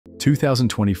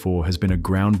2024 has been a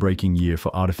groundbreaking year for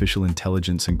artificial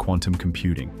intelligence and quantum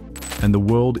computing, and the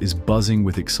world is buzzing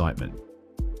with excitement.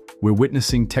 We're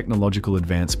witnessing technological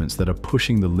advancements that are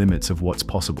pushing the limits of what's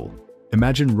possible.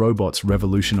 Imagine robots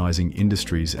revolutionizing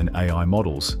industries and AI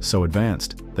models so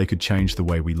advanced they could change the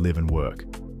way we live and work.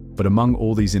 But among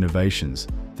all these innovations,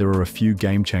 there are a few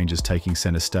game changers taking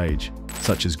center stage,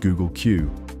 such as Google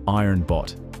Q, Iron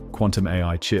Bot, quantum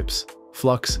AI chips,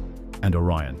 FLUX and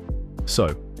Orion.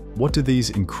 So, what do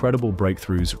these incredible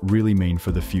breakthroughs really mean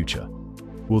for the future?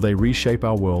 Will they reshape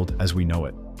our world as we know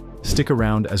it? Stick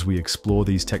around as we explore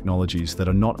these technologies that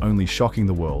are not only shocking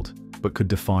the world, but could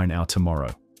define our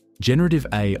tomorrow. Generative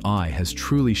AI has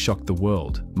truly shocked the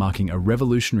world, marking a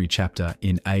revolutionary chapter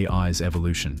in AI's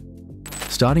evolution.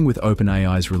 Starting with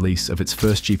OpenAI's release of its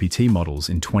first GPT models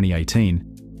in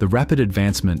 2018, the rapid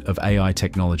advancement of AI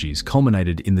technologies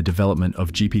culminated in the development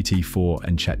of GPT-4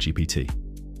 and ChatGPT.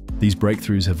 These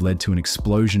breakthroughs have led to an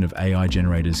explosion of AI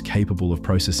generators capable of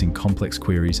processing complex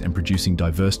queries and producing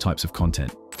diverse types of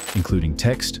content, including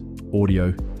text,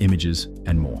 audio, images,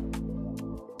 and more.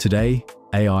 Today,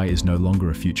 AI is no longer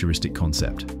a futuristic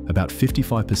concept. About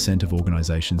 55% of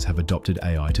organizations have adopted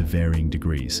AI to varying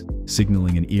degrees,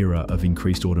 signaling an era of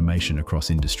increased automation across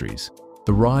industries.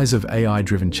 The rise of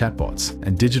AI-driven chatbots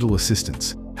and digital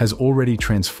assistants has already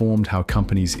transformed how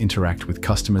companies interact with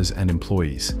customers and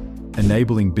employees,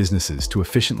 enabling businesses to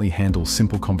efficiently handle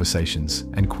simple conversations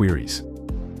and queries.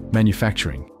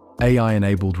 Manufacturing.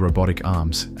 AI-enabled robotic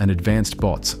arms and advanced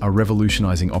bots are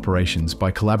revolutionizing operations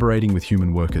by collaborating with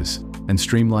human workers and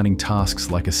streamlining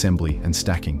tasks like assembly and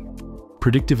stacking.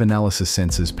 Predictive analysis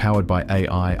sensors powered by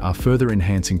AI are further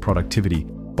enhancing productivity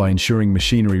by ensuring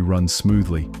machinery runs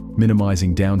smoothly,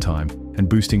 minimizing downtime, and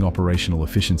boosting operational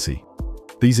efficiency.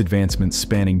 These advancements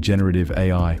spanning generative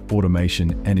AI,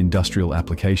 automation, and industrial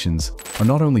applications are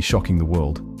not only shocking the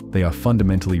world, they are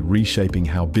fundamentally reshaping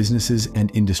how businesses and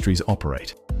industries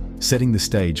operate, setting the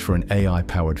stage for an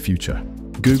AI-powered future.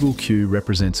 Google Q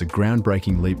represents a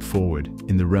groundbreaking leap forward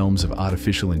in the realms of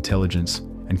artificial intelligence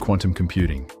and quantum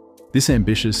computing. This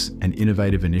ambitious and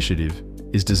innovative initiative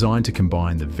is designed to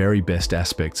combine the very best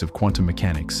aspects of quantum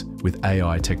mechanics with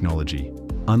AI technology,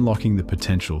 unlocking the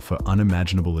potential for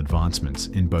unimaginable advancements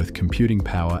in both computing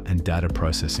power and data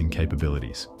processing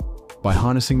capabilities. By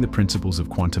harnessing the principles of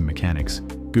quantum mechanics,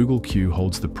 Google Q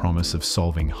holds the promise of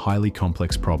solving highly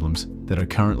complex problems that are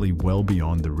currently well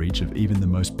beyond the reach of even the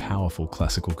most powerful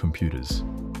classical computers.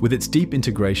 With its deep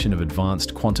integration of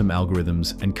advanced quantum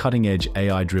algorithms and cutting-edge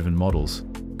AI-driven models,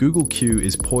 Google Q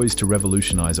is poised to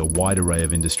revolutionize a wide array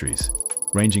of industries,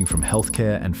 ranging from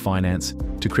healthcare and finance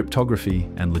to cryptography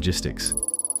and logistics.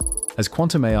 As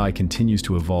quantum AI continues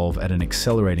to evolve at an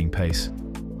accelerating pace,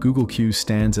 Google Q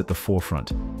stands at the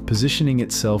forefront, positioning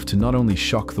itself to not only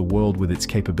shock the world with its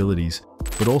capabilities,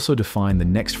 but also define the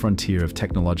next frontier of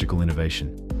technological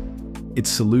innovation. Its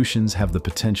solutions have the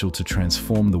potential to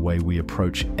transform the way we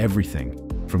approach everything,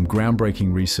 from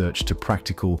groundbreaking research to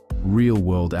practical,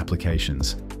 real-world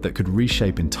applications that could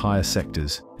reshape entire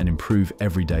sectors and improve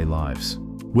everyday lives.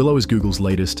 Willow is Google's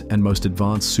latest and most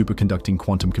advanced superconducting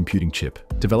quantum computing chip,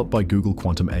 developed by Google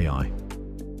Quantum AI.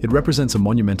 It represents a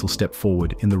monumental step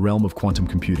forward in the realm of quantum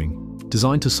computing,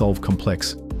 designed to solve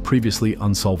complex, previously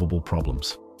unsolvable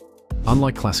problems.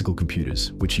 Unlike classical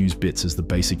computers, which use bits as the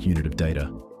basic unit of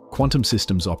data, quantum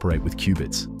systems operate with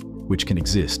qubits, which can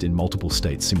exist in multiple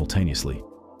states simultaneously.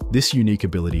 This unique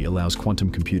ability allows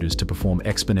quantum computers to perform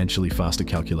exponentially faster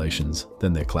calculations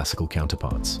than their classical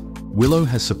counterparts. Willow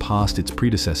has surpassed its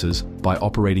predecessors by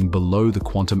operating below the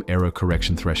quantum error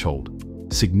correction threshold,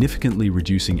 significantly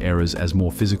reducing errors as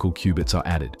more physical qubits are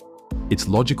added. Its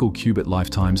logical qubit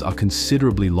lifetimes are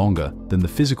considerably longer than the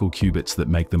physical qubits that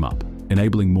make them up,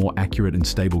 enabling more accurate and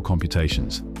stable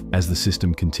computations as the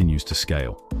system continues to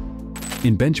scale.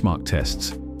 In benchmark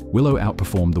tests, Willow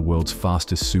outperformed the world's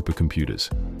fastest supercomputers,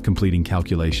 completing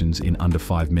calculations in under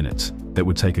 5 minutes that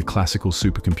would take a classical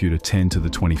supercomputer 10 to the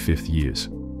 25th years.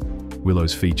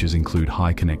 Willow's features include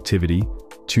high connectivity,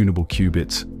 tunable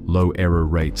qubits, low error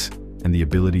rates, and the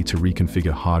ability to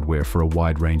reconfigure hardware for a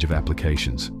wide range of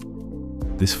applications.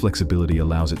 This flexibility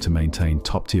allows it to maintain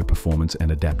top-tier performance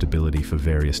and adaptability for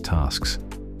various tasks,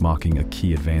 marking a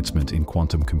key advancement in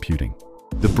quantum computing.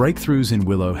 The breakthroughs in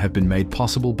Willow have been made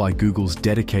possible by Google's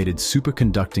dedicated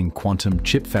superconducting quantum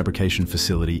chip fabrication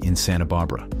facility in Santa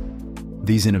Barbara.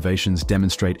 These innovations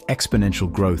demonstrate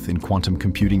exponential growth in quantum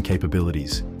computing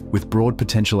capabilities, with broad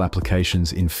potential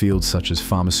applications in fields such as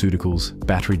pharmaceuticals,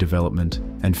 battery development,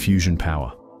 and fusion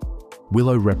power.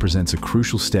 Willow represents a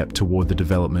crucial step toward the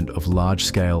development of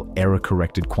large-scale,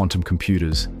 error-corrected quantum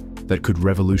computers that could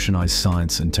revolutionize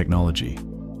science and technology,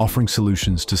 offering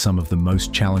solutions to some of the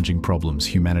most challenging problems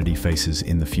humanity faces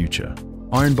in the future.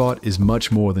 IronBot is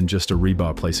much more than just a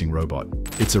rebar-placing robot.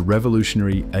 It's a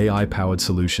revolutionary AI-powered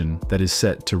solution that is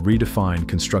set to redefine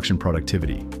construction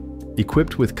productivity.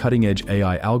 Equipped with cutting-edge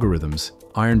AI algorithms,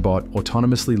 IronBot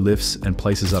autonomously lifts and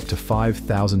places up to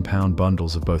 5,000-pound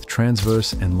bundles of both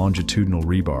transverse and longitudinal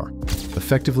rebar,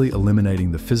 effectively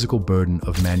eliminating the physical burden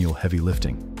of manual heavy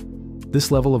lifting.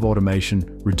 This level of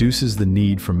automation reduces the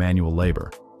need for manual labor,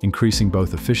 increasing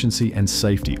both efficiency and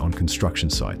safety on construction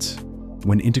sites.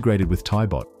 When integrated with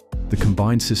TieBot, the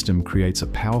combined system creates a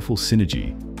powerful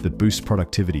synergy that boosts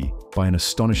productivity by an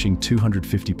astonishing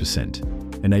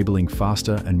 250%, enabling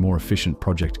faster and more efficient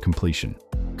project completion.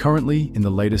 Currently, in the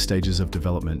later stages of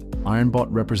development, IronBot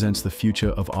represents the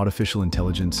future of artificial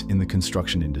intelligence in the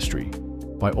construction industry.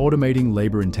 By automating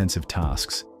labor-intensive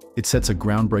tasks, it sets a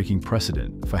groundbreaking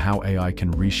precedent for how AI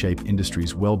can reshape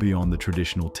industries well beyond the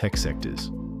traditional tech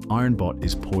sectors. IronBot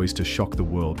is poised to shock the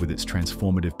world with its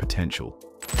transformative potential,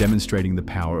 demonstrating the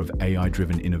power of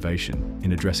AI-driven innovation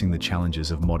in addressing the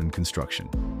challenges of modern construction.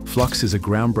 FLUX is a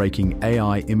groundbreaking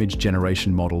AI image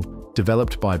generation model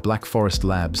developed by Black Forest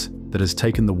Labs that has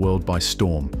taken the world by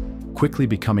storm, quickly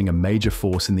becoming a major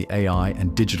force in the AI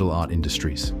and digital art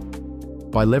industries.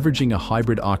 By leveraging a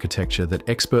hybrid architecture that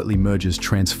expertly merges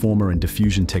transformer and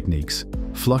diffusion techniques,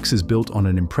 FLUX is built on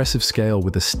an impressive scale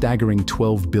with a staggering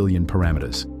 12 billion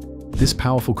parameters. This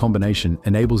powerful combination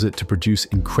enables it to produce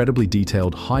incredibly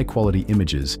detailed, high-quality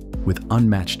images with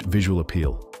unmatched visual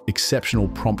appeal, exceptional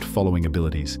prompt-following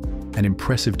abilities, and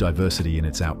impressive diversity in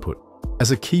its output.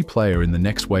 As a key player in the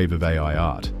next wave of AI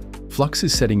art, FLUX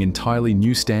is setting entirely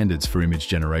new standards for image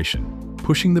generation,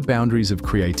 pushing the boundaries of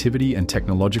creativity and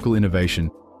technological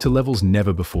innovation to levels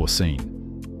never before seen.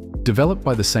 Developed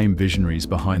by the same visionaries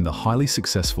behind the highly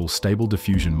successful Stable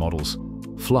Diffusion models,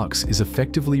 FLUX is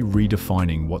effectively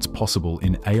redefining what's possible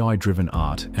in AI-driven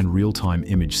art and real-time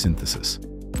image synthesis.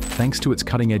 Thanks to its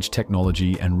cutting-edge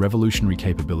technology and revolutionary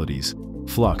capabilities,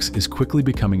 FLUX is quickly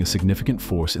becoming a significant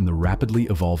force in the rapidly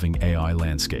evolving AI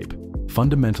landscape,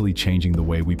 fundamentally changing the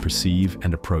way we perceive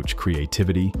and approach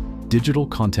creativity, digital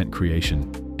content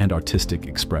creation, and artistic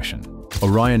expression.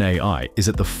 Orion AI is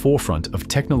at the forefront of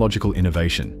technological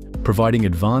innovation, providing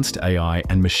advanced AI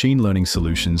and machine learning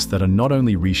solutions that are not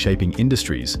only reshaping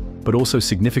industries, but also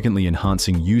significantly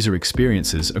enhancing user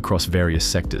experiences across various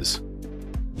sectors.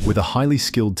 With a highly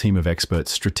skilled team of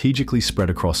experts strategically spread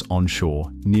across onshore,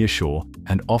 nearshore,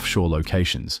 and offshore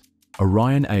locations,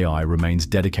 Orion AI remains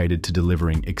dedicated to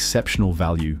delivering exceptional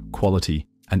value, quality,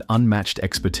 and unmatched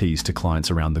expertise to clients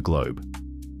around the globe.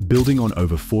 Building on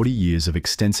over 40 years of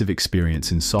extensive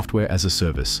experience in software as a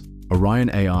service,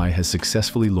 Orion AI has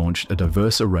successfully launched a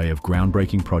diverse array of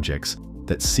groundbreaking projects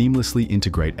that seamlessly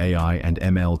integrate AI and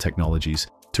ML technologies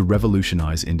to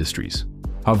revolutionize industries.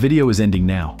 Our video is ending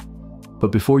now,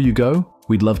 but before you go,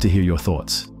 we'd love to hear your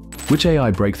thoughts. Which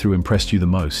AI breakthrough impressed you the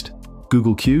most?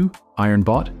 Google Q,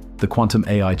 IronBot, the Quantum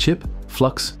AI chip,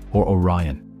 FLUX, or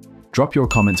Orion? Drop your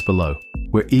comments below.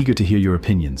 We're eager to hear your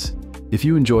opinions. If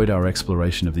you enjoyed our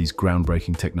exploration of these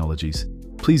groundbreaking technologies,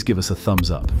 please give us a thumbs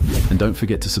up and don't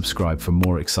forget to subscribe for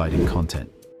more exciting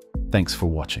content. Thanks for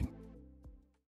watching.